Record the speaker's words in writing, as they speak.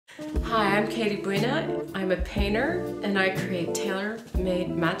Hi, I'm Kati Bujna. I'm a painter and I create tailor-made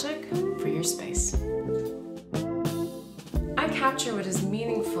magic for your space. I capture what is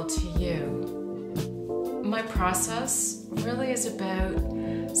meaningful to you. My process really is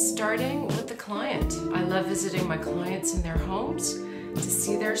about starting with the client. I love visiting my clients in their homes to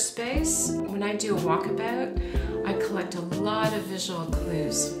see their space. When I do a walkabout, I collect a lot of visual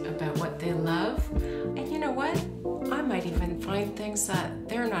clues about what they love. And you know what? I might even find things that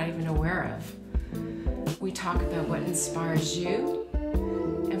they're not even aware of. We talk about what inspires you,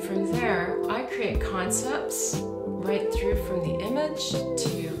 and from there, I create concepts right through from the image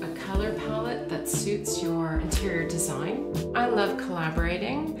to a color palette that suits your interior design. I love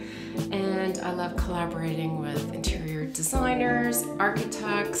collaborating, and I love collaborating with interior designers,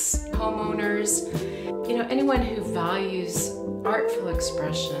 architects, homeowners, anyone who values artful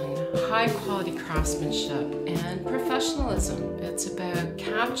expression, high quality craftsmanship, and professionalism. It's about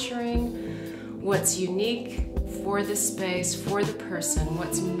capturing what's unique for the space, for the person,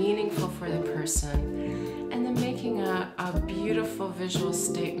 what's meaningful for the person, and then making a beautiful visual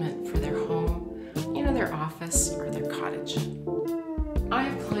statement for their home, their office or their cottage. I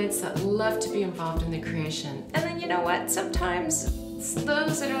have clients that love to be involved in the creation, and then you know what, sometimes it's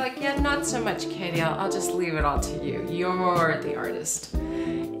those that are like, yeah, not so much, Kati, I'll just leave it all to you. You're the artist.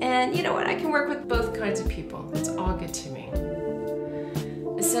 And you know what, I can work with both kinds of people. It's all good to me.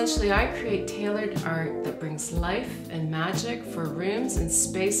 Essentially, I create tailored art that brings life and magic for rooms and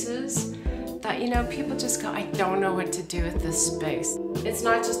spaces that, people just go, I don't know what to do with this space. It's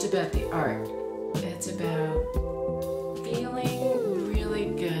not just about the art. It's about feeling really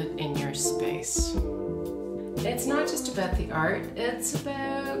good in your space. It's not just about the art, it's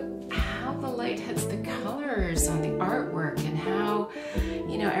about how the light hits the colors on the artwork and how,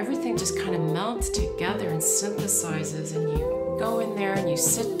 everything just kind of melts together and synthesizes, and you go in there and you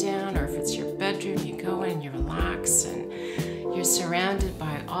sit down, or if it's your bedroom, you go in and you relax, and you're surrounded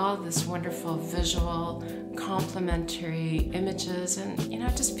by all this wonderful visual, complementary images, and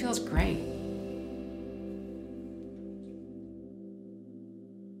it just feels great.